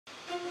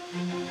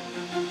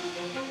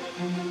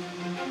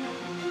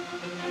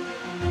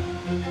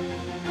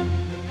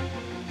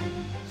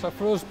So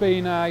for us,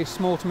 being a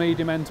small to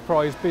medium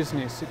enterprise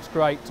business, it's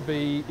great to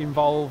be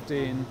involved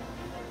in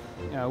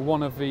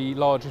one of the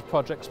largest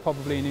projects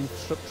probably in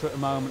infrastructure at the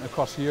moment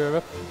across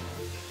Europe.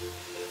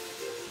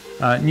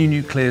 New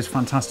nuclear is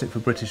fantastic for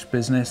British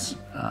business.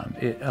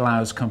 It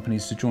allows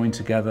companies to join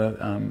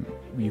together.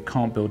 You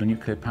can't build a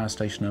nuclear power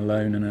station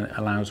alone, and it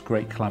allows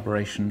great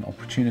collaboration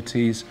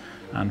opportunities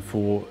and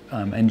for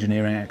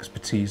engineering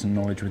expertise and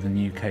knowledge within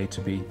the UK to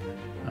be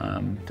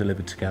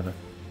delivered together.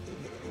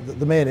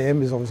 The main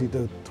aim is obviously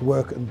to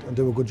work and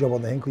do a good job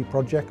on the Hinkley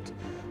project,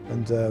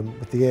 and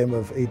with the aim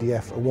of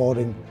EDF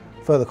awarding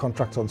further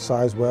contracts on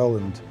Sizewell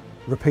and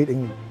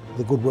repeating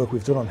the good work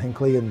we've done on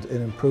Hinkley and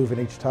improving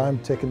each time,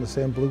 taking the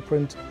same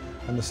blueprint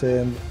and the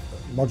same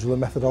modular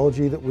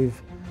methodology that we've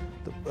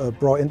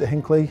brought into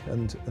Hinkley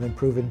and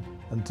improving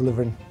and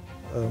delivering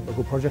a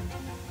good project.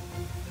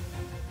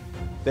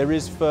 There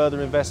is further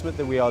investment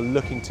that we are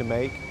looking to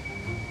make.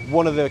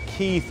 One of the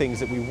key things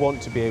that we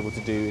want to be able to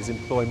do is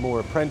employ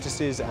more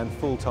apprentices and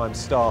full-time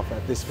staff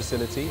at this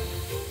facility.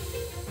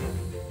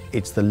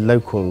 It's the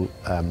local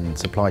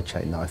supply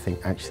chain that I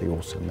think actually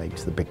also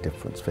makes the big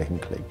difference for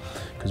Hinkley,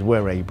 because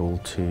we're able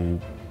to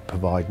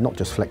provide not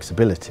just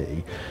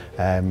flexibility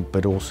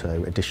but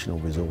also additional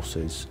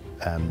resources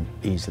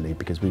easily,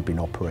 because we've been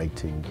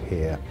operating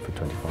here for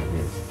 25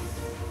 years.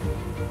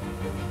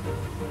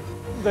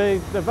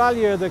 The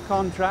value of the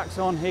contracts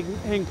on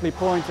Hinkley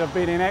Point have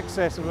been in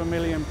excess of £1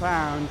 million,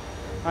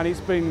 and it's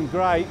been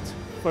great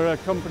for a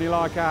company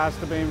like ours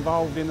to be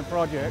involved in the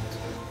project.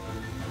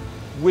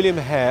 William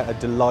Hare are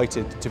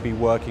delighted to be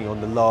working on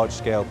the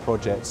large-scale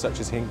projects such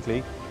as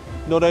Hinkley,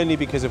 not only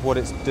because of what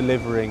it's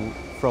delivering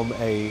from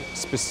a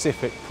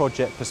specific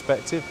project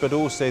perspective, but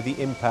also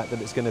the impact that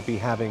it's going to be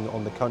having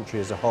on the country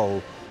as a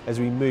whole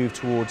as we move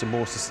towards a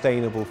more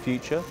sustainable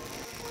future.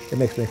 It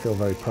makes me feel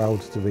very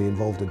proud to be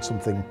involved in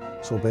something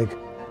so big,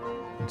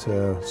 and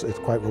it's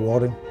quite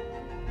rewarding.